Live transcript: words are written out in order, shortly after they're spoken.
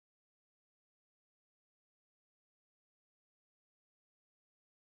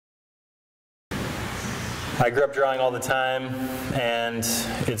I grew up drawing all the time, and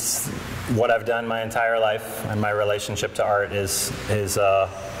it's what I've done my entire life, and my relationship to art is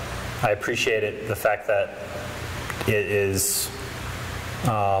I appreciate it, the fact that it is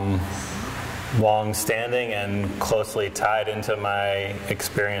long-standing and closely tied into my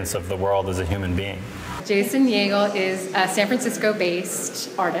experience of the world as a human being. Jason Jägel is a San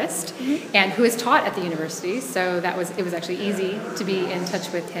Francisco-based artist and who is taught at the university, so it was actually easy to be in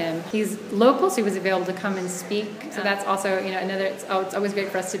touch with him. He's local, so he was available to come and speak. So that's also it's always great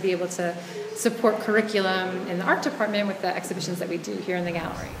for us to be able to support curriculum in the art department with the exhibitions that we do here in the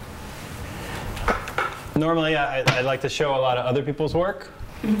gallery. Normally, I like to show a lot of other people's work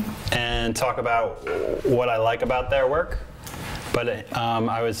and talk about what I like about their work. But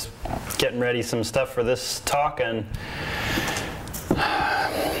I was getting ready some stuff for this talk, and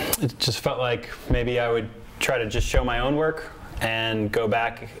it just felt like maybe I would try to just show my own work and go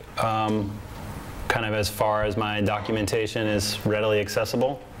back kind of as far as my documentation is readily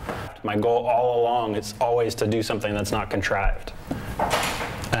accessible. My goal all along is always to do something that's not contrived.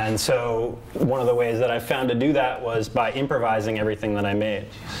 And so one of the ways that I found to do that was by improvising everything that I made.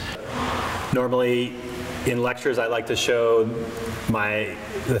 Normally, in lectures, I like to show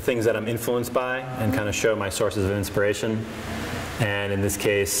the things that I'm influenced by and kind of show my sources of inspiration. And in this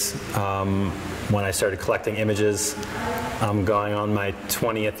case, when I started collecting images, I'm going on my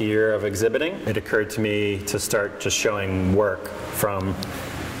 20th year of exhibiting. It occurred to me to start just showing work from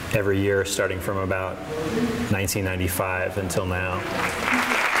every year, starting from about 1995 until now.